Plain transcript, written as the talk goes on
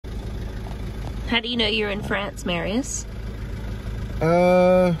How do you know you're in France, Marius?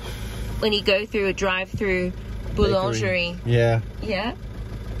 When you go through a drive-through boulangerie. Yeah. Yeah?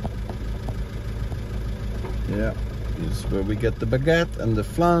 Yeah. This is where we get the baguette and the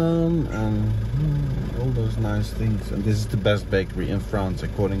flan and all those nice things. And this is the best bakery in France,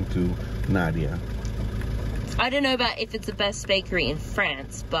 according to Nadia. I don't know about if it's the best bakery in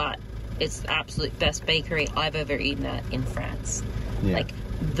France, but it's the absolute best bakery I've ever eaten at in France. Yeah. Like,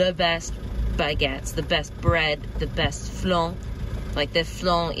 the best baguettes, the best bread, the best flan. Like, the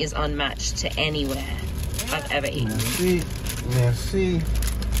flan is unmatched to anywhere I've ever eaten. Merci. Merci.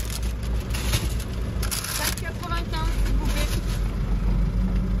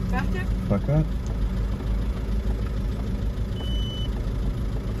 Pakat.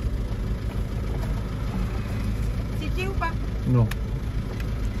 Titi ou pas? Non.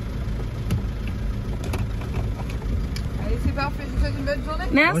 Allez, c'est parfait. Je vous souhaite une bonne journée.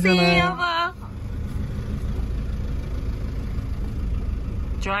 Merci, Bonne journée. au revoir.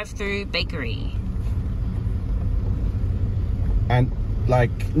 Drive-through bakery. And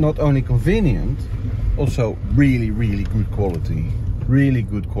like, not only convenient, also really, really good quality. Really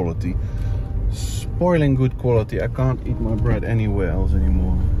good quality. Spoiling good quality. I can't eat my bread anywhere else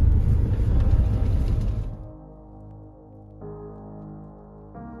anymore.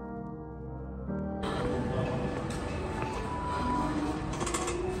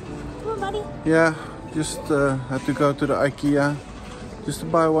 Come on, buddy. Yeah, just had to go to the IKEA just to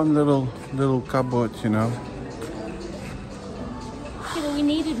buy one little cupboard, you know. Yeah, but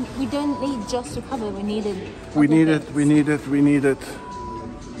we don't need just a cupboard, we needed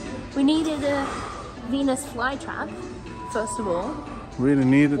a Venus flytrap, first of all. Really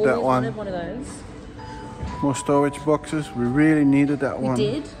needed that Always one. wanted one of those. More storage boxes. We really needed that one. We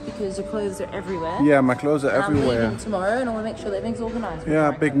did, because your clothes are everywhere. Yeah, my clothes are And I'm everywhere. leaving tomorrow and I want to make sure that everything's organised. Yeah,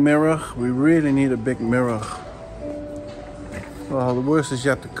 a big mirror. We really need a big mirror. Well, the worst is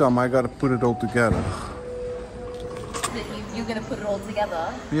yet to come. I gotta put it all together. You're going to put it all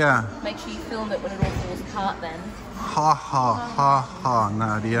together. Yeah. Make sure you film it when it all falls apart then. Ha ha ha ha,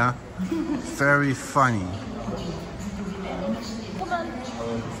 Nadia. Very funny. Come on.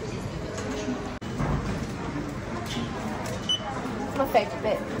 It's my favourite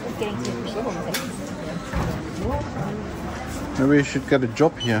bit, is getting to meet on things. Maybe we should get a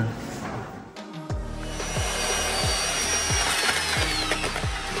job here.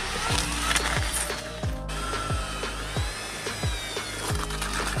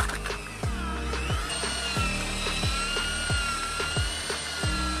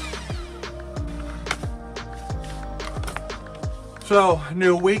 So,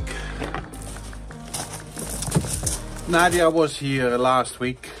 new week. Nadia was here last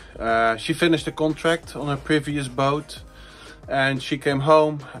week. She finished the contract on her previous boat and she came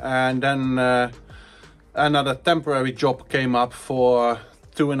home, and then another temporary job came up for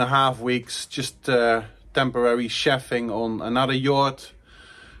 2.5 weeks, just temporary chefing on another yacht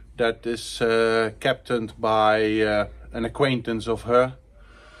that is captained by an acquaintance of her.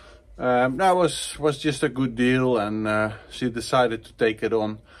 That was just a good deal, and she decided to take it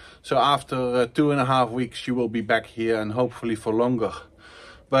on. So after 2.5 weeks she will be back here, and hopefully for longer.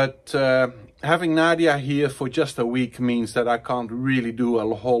 But having Nadia here for just a week means that I can't really do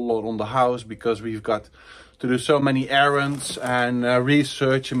a whole lot on the house, because we've got to do so many errands and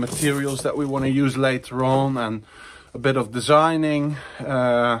research and materials that we want to use later on, and a bit of designing.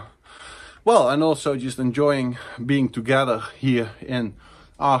 Well, and also just enjoying being together here in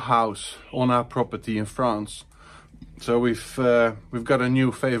our house on our property in France. So we've got a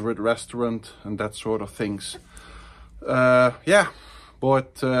new favorite restaurant and that sort of things. Yeah,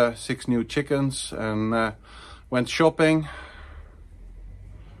 bought 6 new chickens and went shopping.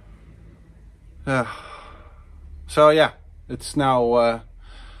 So yeah, it's now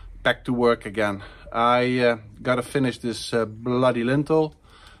back to work again. I gotta finish this bloody lintel,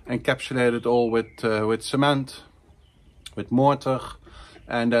 encapsulate it all with cement, with mortar.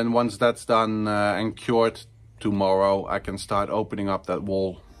 And then once that's done and cured, tomorrow I can start opening up that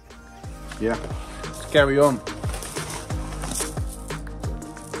wall. Yeah, let's carry on.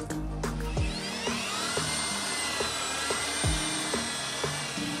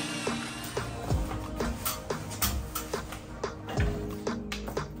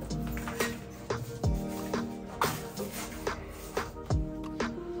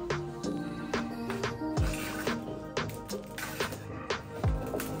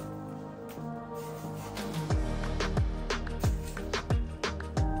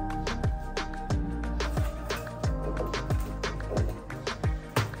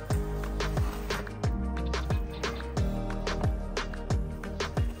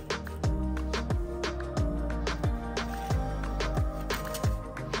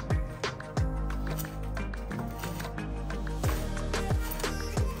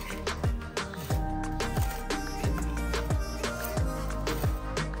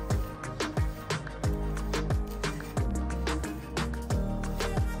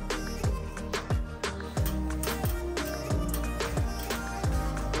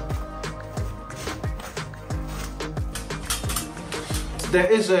 There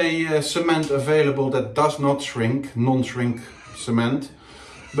is a cement available that does not shrink, non-shrink cement,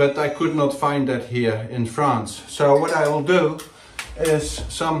 but I could not find that here in France. So what I will do is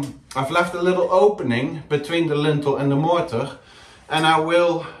I've left a little opening between the lintel and the mortar, and I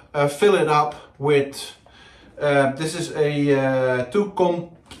will fill it up with, this is a two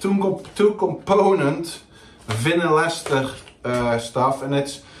component vinyl ester stuff, and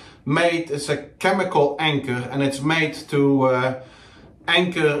it's a chemical anchor, and it's made to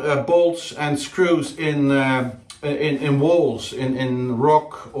anchor bolts and screws in walls, in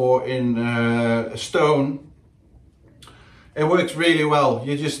rock or in stone. It works really well.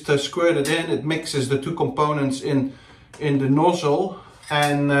 You just squirt it in, it mixes the two components in the nozzle,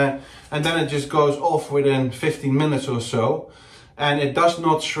 and then it just goes off within 15 minutes or so, and it does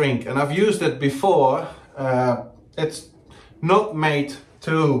not shrink. And I've used it before. It's not made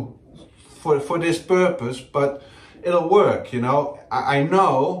for this purpose, but it'll work, you know. I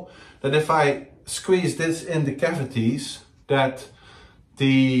know that if I squeeze this in the cavities, that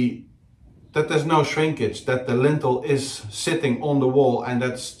there's no shrinkage, that the lintel is sitting on the wall, and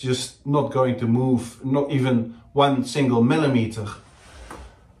that's just not going to move, not even 1 single millimeter.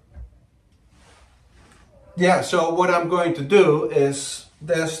 Yeah, so what I'm going to do is,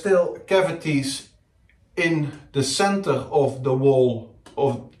 there's still cavities in the center of the wall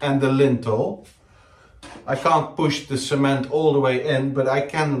and the lintel. I can't push the cement all the way in, but I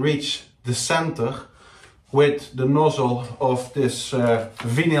can reach the center with the nozzle of this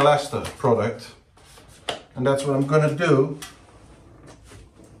vinyl ester product, and that's what I'm gonna do.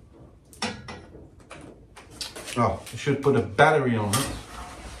 Oh, I should put a battery on it.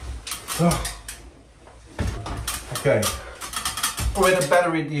 Oh. Okay, with a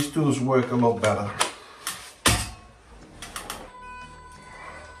battery these tools work a lot better.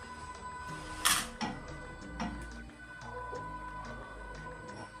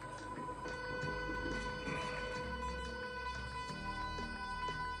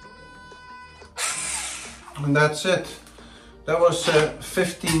 And that's it. That was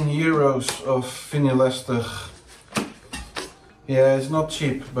 15 euros of vinyl ester. Yeah, it's not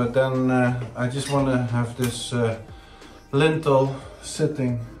cheap, but then I just want to have this lintel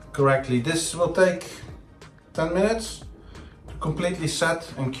sitting correctly. This will take 10 minutes to completely set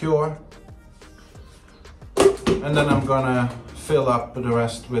and cure. And then I'm gonna fill up the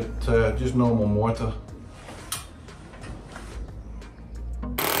rest with just normal mortar.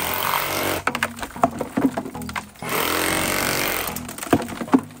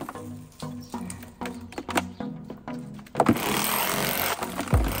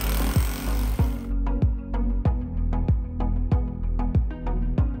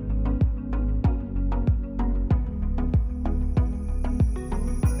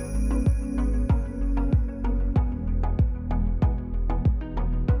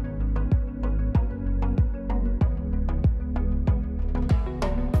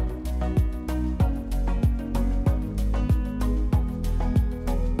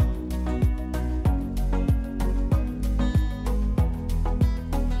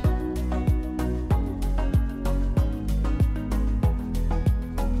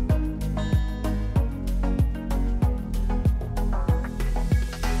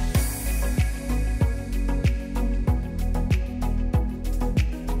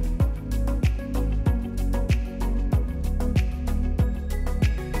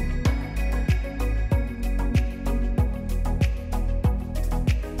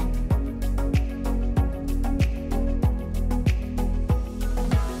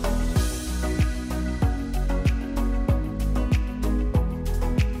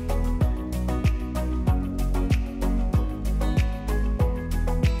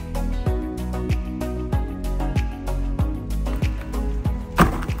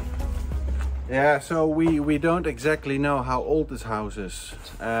 Yeah, so we don't exactly know how old this house is.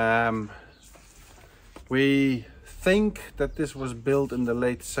 We think that this was built in the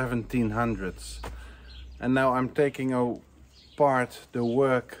late 1700s. And now I'm taking apart the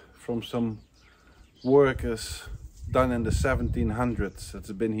work from some workers done in the 1700s.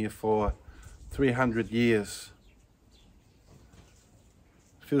 It's been here for 300 years.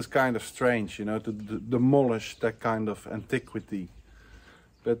 Feels kind of strange, you know, to demolish that kind of antiquity.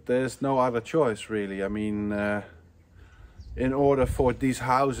 But there's no other choice, really. I mean, in order for these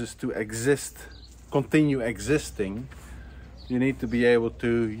houses to exist, continue existing, you need to be able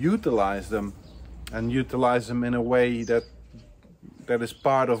to utilize them, and utilize them in a way that is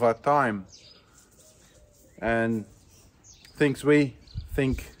part of our time. And things we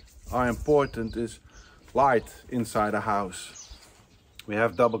think are important is light inside a house. We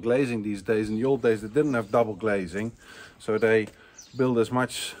have double glazing these days. In the old days they didn't have double glazing, so they build as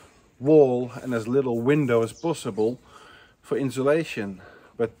much wall and as little window as possible for insulation.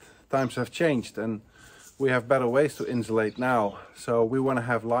 But times have changed and we have better ways to insulate now, so we want to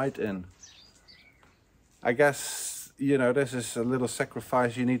have light in. I guess, you know, this is a little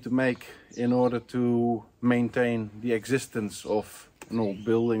sacrifice you need to make in order to maintain the existence of an old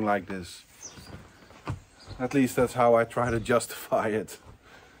building like this. At least that's how I try to justify it.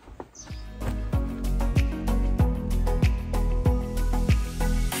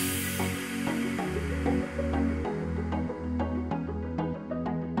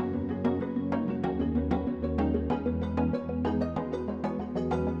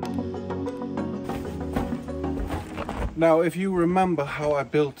 Now, if you remember how I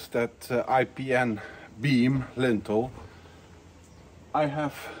built that IPN beam lintel, I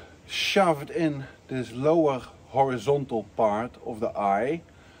have shoved in this lower horizontal part of the eye,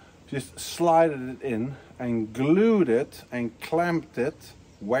 just slided it in and glued it and clamped it,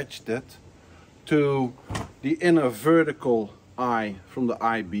 wedged it to the inner vertical eye from the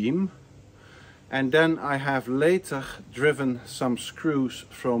eye beam. And then I have later driven some screws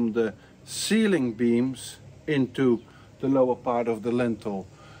from the ceiling beams into the lower part of the lintel,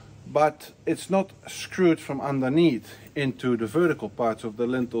 but it's not screwed from underneath into the vertical parts of the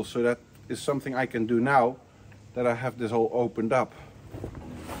lintel, so that is something I can do now that I have this all opened up.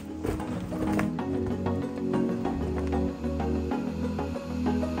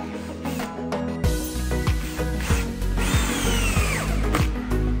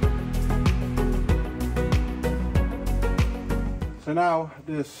 So now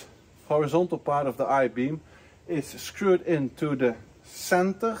this horizontal part of the I-beam is screwed into the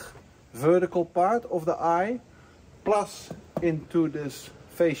center vertical part of the eye, plus into this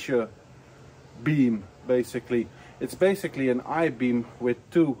fascia beam. Basically, it's basically an I-beam with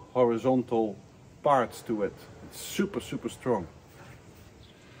two horizontal parts to it. It's super strong.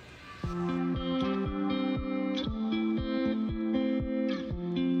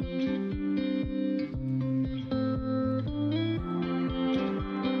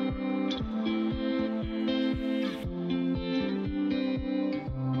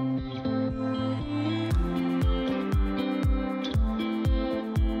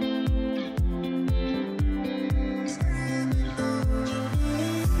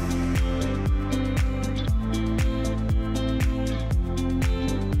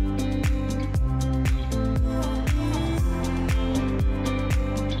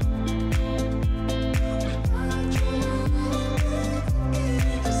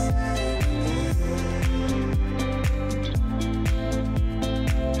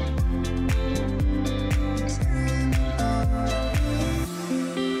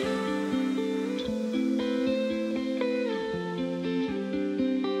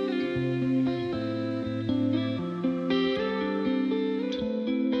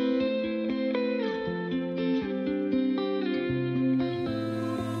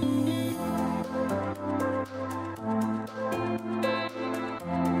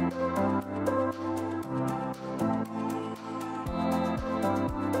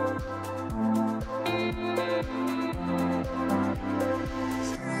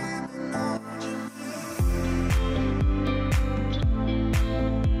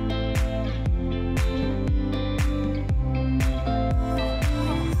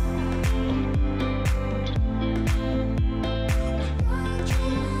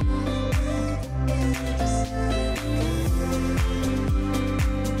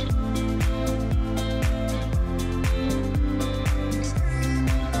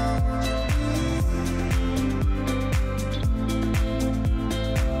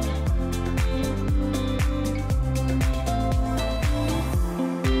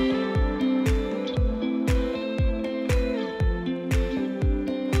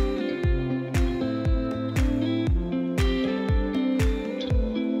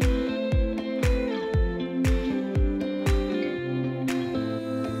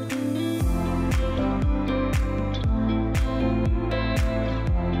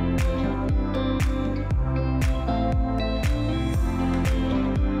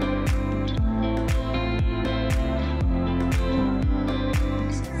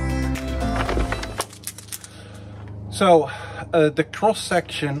 So the cross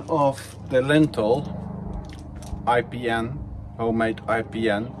section of the lintel, IPN, homemade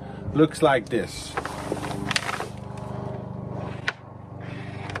IPN, looks like this.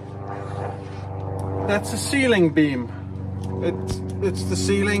 That's a ceiling beam. It's the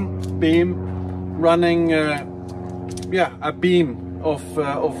ceiling beam running, a beam of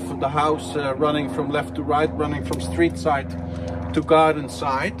the house running from left to right, running from street side to garden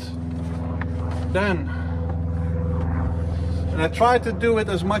side. Then And I try to do it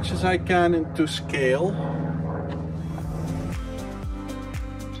as much as I can into scale.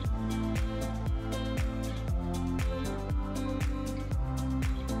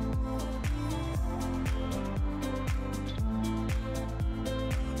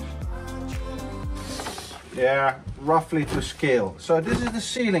 Yeah, roughly to scale. So this is the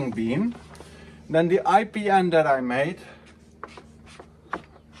ceiling beam. Then the IPN that I made.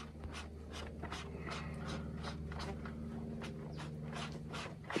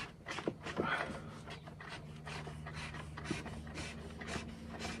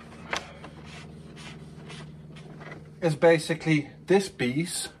 Is basically this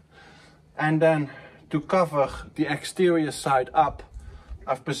piece, and then to cover the exterior side up,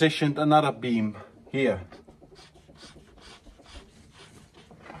 I've positioned another beam here.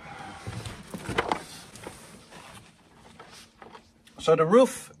 So the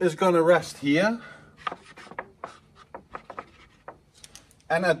roof is going to rest here,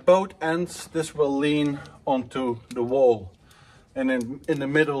 and at both ends this will lean onto the wall, and in the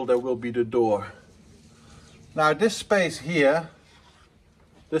middle there will be the door. Now this space here,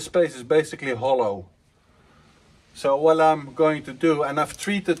 this space is basically hollow. So what I'm going to do, and I've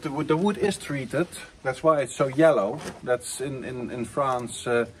treated the wood is treated, that's why it's so yellow. That's in France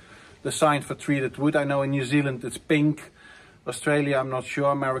the sign for treated wood. I know in New Zealand it's pink, Australia I'm not sure,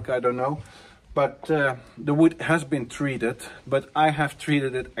 America I don't know. But the wood has been treated, but I have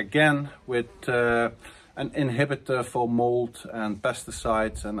treated it again with an inhibitor for mold and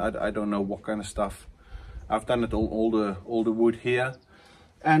pesticides and I don't know what kind of stuff. I've done it on all the wood here,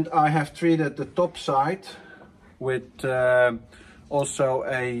 and I have treated the top side with also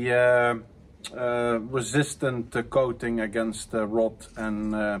a resistant coating against rot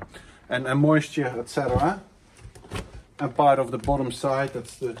and moisture, etc. And part of the bottom side,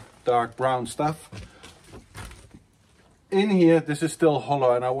 that's the dark brown stuff. In here, this is still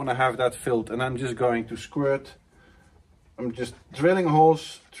hollow, and I want to have that filled, and I'm just going to squirt. I'm just drilling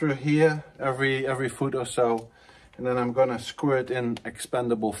holes through here every foot or so, and then I'm gonna squirt in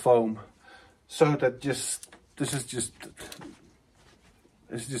expandable foam, so that this is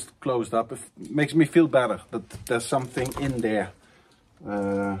just closed up. It makes me feel better that there's something in there.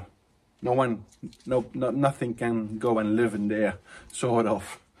 Nothing can go and live in there, sort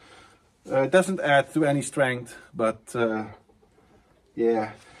of. It doesn't add to any strength, but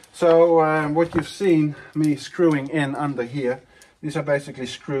yeah. So what you've seen me screwing in under here, these are basically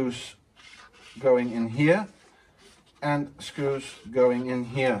screws going in here and screws going in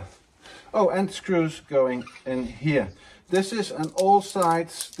here. Oh, and screws going in here. This is on all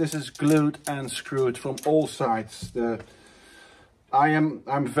sides. This is glued and screwed from all sides.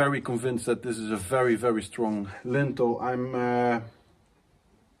 I'm very convinced that this is a very, very strong lintel.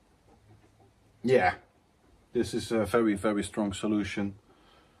 Yeah, this is a very, very strong solution.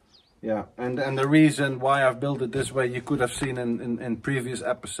 Yeah, and the reason why I've built it this way, you could have seen in previous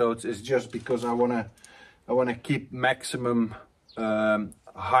episodes, is just because I wanna keep maximum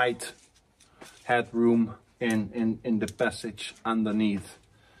height, headroom in the passage underneath.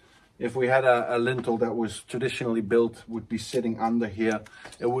 If we had a lintel that was traditionally built, would be sitting under here,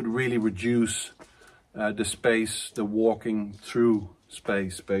 it would really reduce the space, the walking through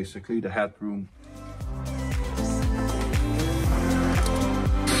space, basically, the headroom.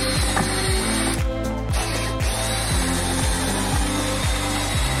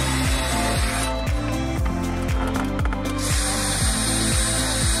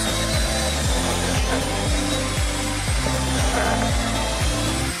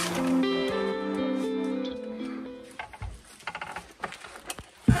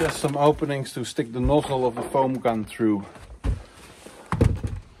 Just some openings to stick the nozzle of the foam gun through.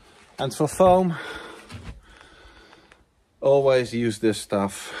 And for foam, always use this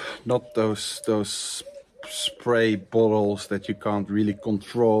stuff, not those spray bottles that you can't really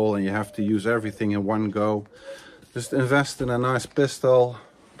control and you have to use everything in one go. Just invest in a nice pistol,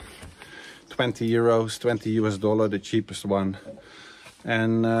 20 euros, 20 US dollar, the cheapest one.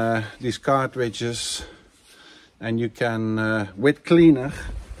 And these cartridges, and you can, with cleaner,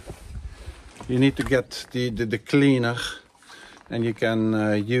 you need to get the cleaner, and you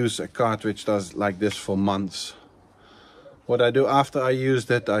can use a cartridge that's like this for months. What I do after I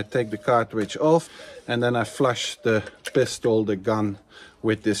used it, I take the cartridge off and then I flush the pistol, the gun,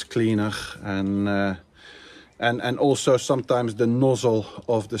 with this cleaner, and also sometimes the nozzle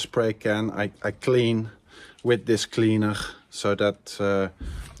of the spray can I clean with this cleaner so that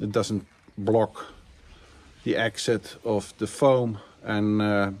it doesn't block the exit of the foam. And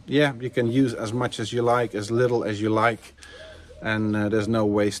yeah, you can use as much as you like, as little as you like, and there's no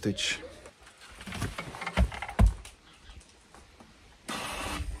wastage.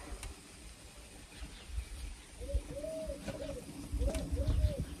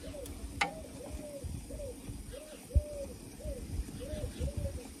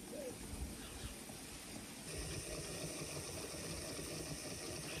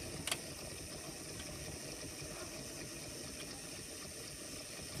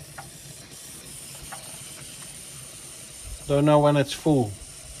 Don't know when it's full.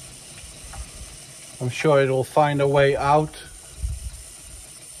 I'm sure it will find a way out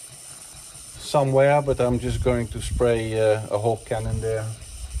somewhere, but I'm just going to spray a whole can in there.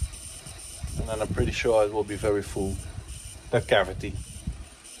 And then I'm pretty sure it will be very full, that cavity.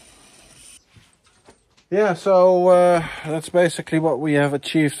 Yeah, so that's basically what we have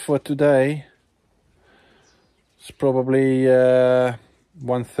achieved for today. It's probably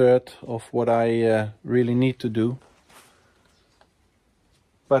 1/3 of what I really need to do.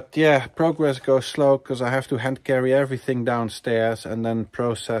 But yeah, progress goes slow because I have to hand carry everything downstairs and then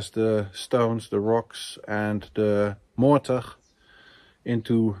process the stones, the rocks and the mortar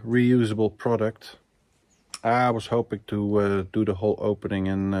into reusable product. I was hoping to do the whole opening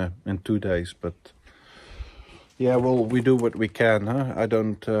in 2 days, but yeah, well, we do what we can, huh? I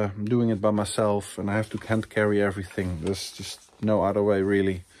don't doing it by myself and I have to hand carry everything. There's just no other way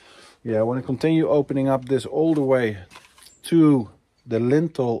really. Yeah, I want to continue opening up this all the way to the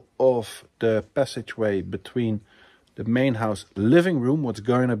lintel of the passageway between the main house living room, what's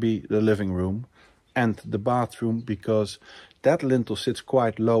going to be the living room, and the bathroom, because that lintel sits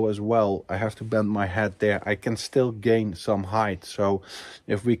quite low as well. I have to bend my head there. I can still gain some height. So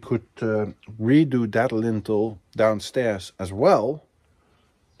if we could redo that lintel downstairs as well,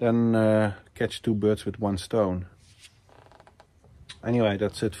 then catch 2 birds with 1 stone. Anyway,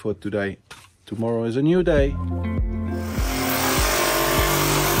 that's it for today. Tomorrow is a new day.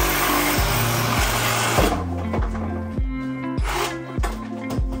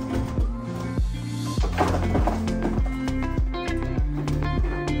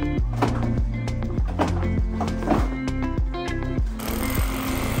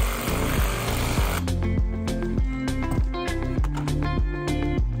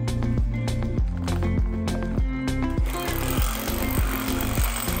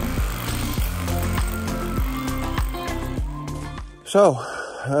 So,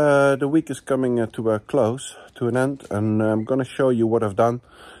 the week is coming to a close, to an end, and I'm going to show you what I've done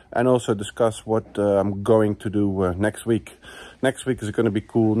and also discuss what I'm going to do next week. Next week is going to be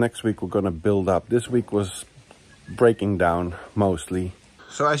cool. Next week we're going to build up. This week was breaking down mostly.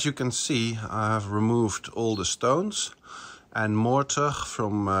 So as you can see, I have removed all the stones and mortar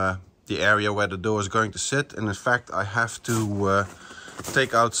from the area where the door is going to sit. And in fact, I have to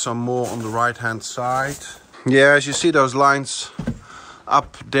take out some more on the right hand side. Yeah, as you see those lines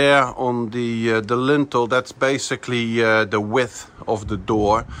up there on the lintel, that's basically the width of the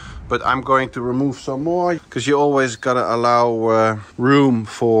door. But I'm going to remove some more, because you always gotta allow room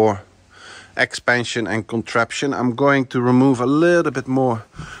for expansion and contraption. I'm going to remove a little bit more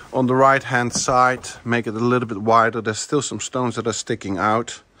on the right hand side, make it a little bit wider. There's still some stones that are sticking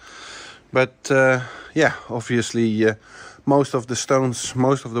out. But yeah, obviously most of the stones,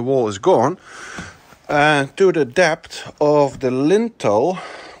 most of the wall is gone. To the depth of the lintel,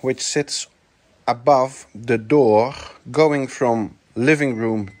 which sits above the door, going from living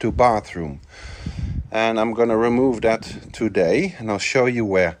room to bathroom. And I'm going to remove that today, and I'll show you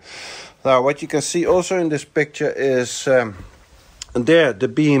where. Now, what you can see also in this picture is there the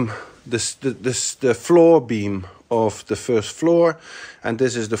beam, the floor beam of the first floor, and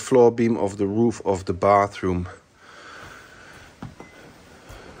this is the floor beam of the roof of the bathroom.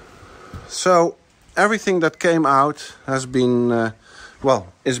 So everything that came out has been, well,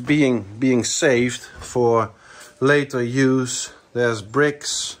 is being saved for later use. There's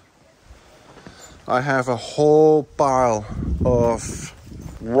bricks. I have a whole pile of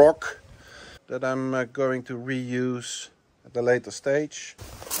rock that I'm going to reuse at a later stage.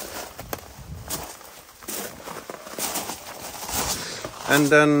 And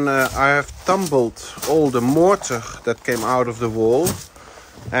then I have tumbled all the mortar that came out of the wall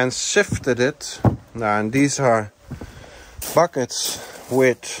and sifted it. Now, and these are buckets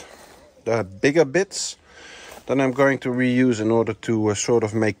with the bigger bits that I'm going to reuse in order to sort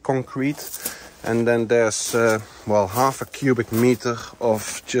of make concrete. And then there's, well, 1/2 cubic meter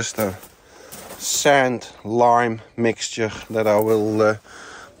of just a sand lime mixture that I will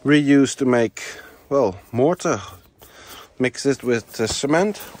reuse to make, well, mortar. Mix it with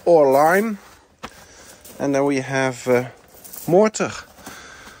cement or lime, and then we have mortar.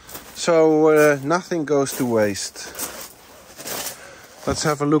 So nothing goes to waste. Let's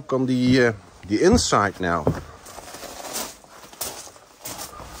have a look on the inside now.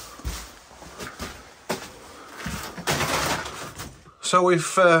 So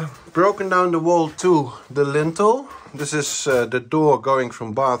we've broken down the wall to the lintel. This is the door going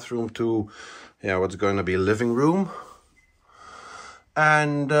from bathroom to, yeah, what's going to be living room.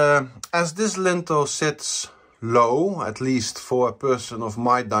 And as this lintel sits low, at least for a person of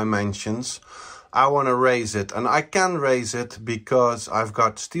my dimensions, I want to raise it. And I can raise it because I've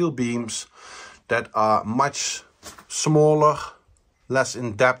got steel beams that are much smaller, less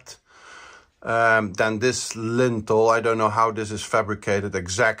in depth than this lintel. I don't know how this is fabricated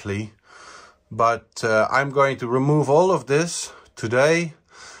exactly, but I'm going to remove all of this today,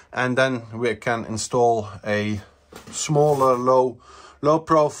 and then we can install a smaller, low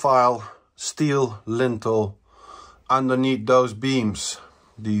profile steel lintel underneath those beams,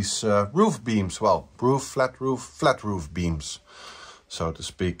 these roof beams, well, flat roof beams, so to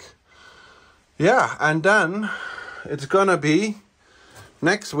speak. Yeah, and then it's gonna be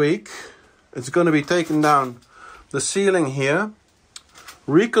next week, it's gonna be taking down the ceiling here,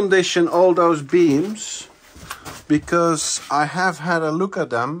 recondition all those beams, because I have had a look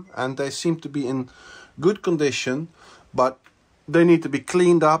at them and they seem to be in good condition, but they need to be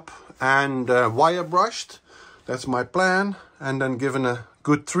cleaned up and wire brushed. That's my plan, and then given a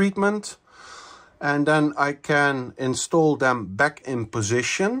good treatment, and then I can install them back in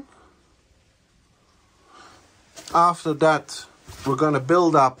position. After that, we're going to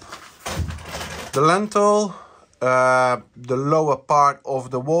build up the lintel, the lower part of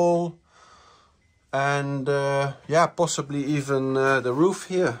the wall, and yeah, possibly even the roof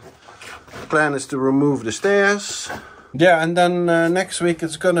here. The plan is to remove the stairs. Yeah, and then next week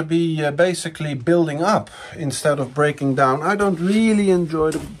it's gonna be basically building up instead of breaking down. I don't really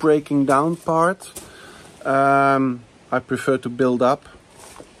enjoy the breaking down part. I prefer to build up.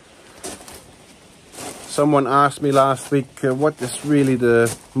 Someone asked me last week what is really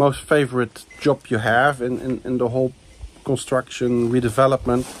the most favorite job you have in the whole construction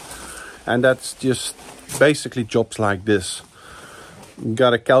redevelopment, and that's just basically jobs like this. You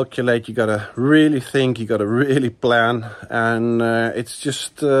gotta calculate, you gotta really think, you gotta really plan, and it's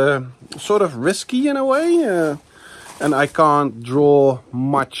just sort of risky in a way, and I can't draw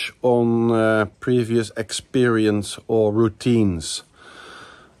much on previous experience or routines.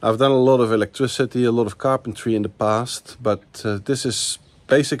 I've done a lot of electricity, a lot of carpentry in the past, but this is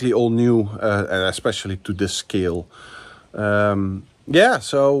basically all new, and especially to this scale. Yeah,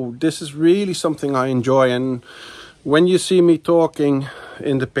 so this is really something I enjoy, and when you see me talking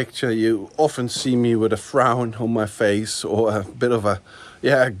in the picture, you often see me with a frown on my face or a bit of a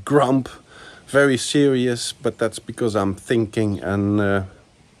grump, very serious, but that's because I'm thinking, and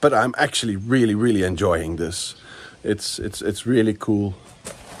but I'm actually really enjoying this. It's really cool.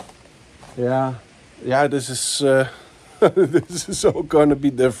 Yeah, this is this is all gonna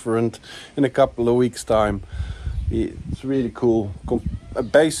be different in a couple of weeks' time. It's really cool.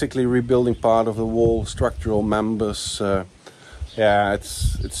 Basically rebuilding part of the wall, structural members. Yeah,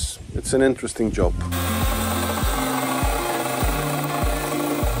 it's an interesting job.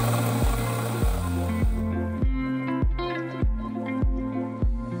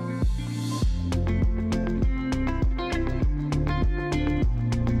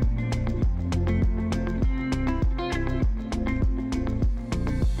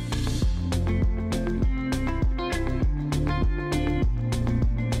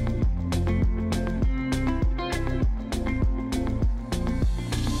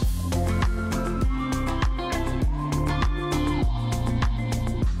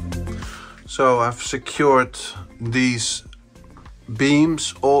 So I've secured these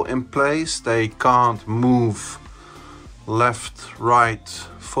beams all in place. They can't move left, right,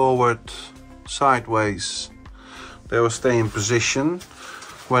 forward, sideways. They will stay in position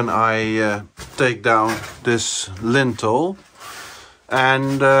when I take down this lintel.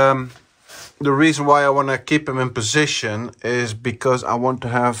 And the reason why I want to keep them in position is because I want to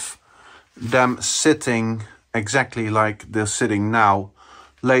have them sitting exactly like they're sitting now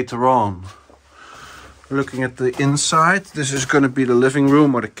later on. Looking at the inside, this is going to be the living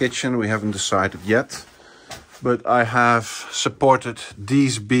room or the kitchen, we haven't decided yet. But I have supported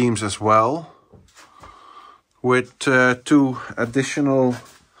these beams as well with two additional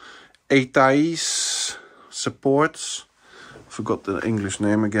étais supports. Forgot the English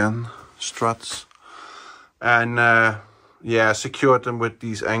name again, struts. And yeah, secured them with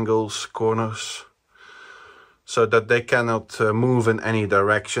these angles, corners, so that they cannot move in any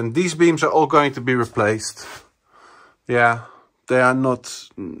direction. These beams are all going to be replaced. Yeah, they are not,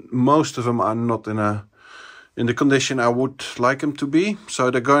 most of them are not in the condition I would like them to be, so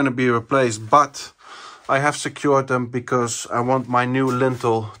they're going to be replaced. But I have secured them because I want my new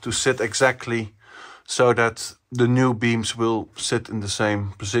lintel to sit exactly so that the new beams will sit in the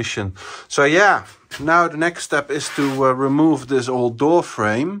same position. So yeah, now the next step is to remove this old door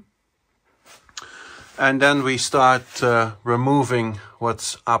frame. And then we start removing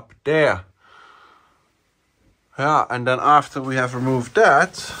what's up there. Yeah, and then after we have removed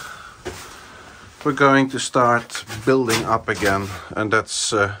that, we're going to start building up again, and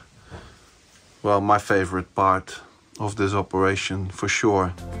that's well, my favorite part of this operation for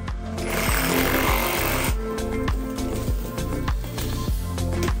sure.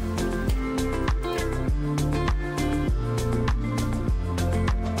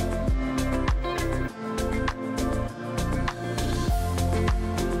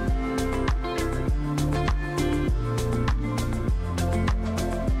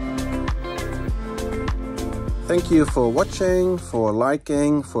 Thank you for watching, for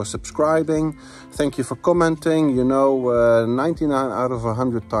liking, for subscribing. Thank you for commenting. You know, 99 out of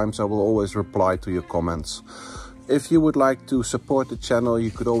 100 times I will always reply to your comments. If you would like to support the channel, you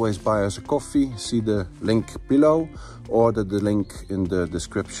could always buy us a coffee. See the link below or the link in the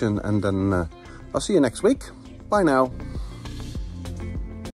description. And then I'll see you next week. Bye now.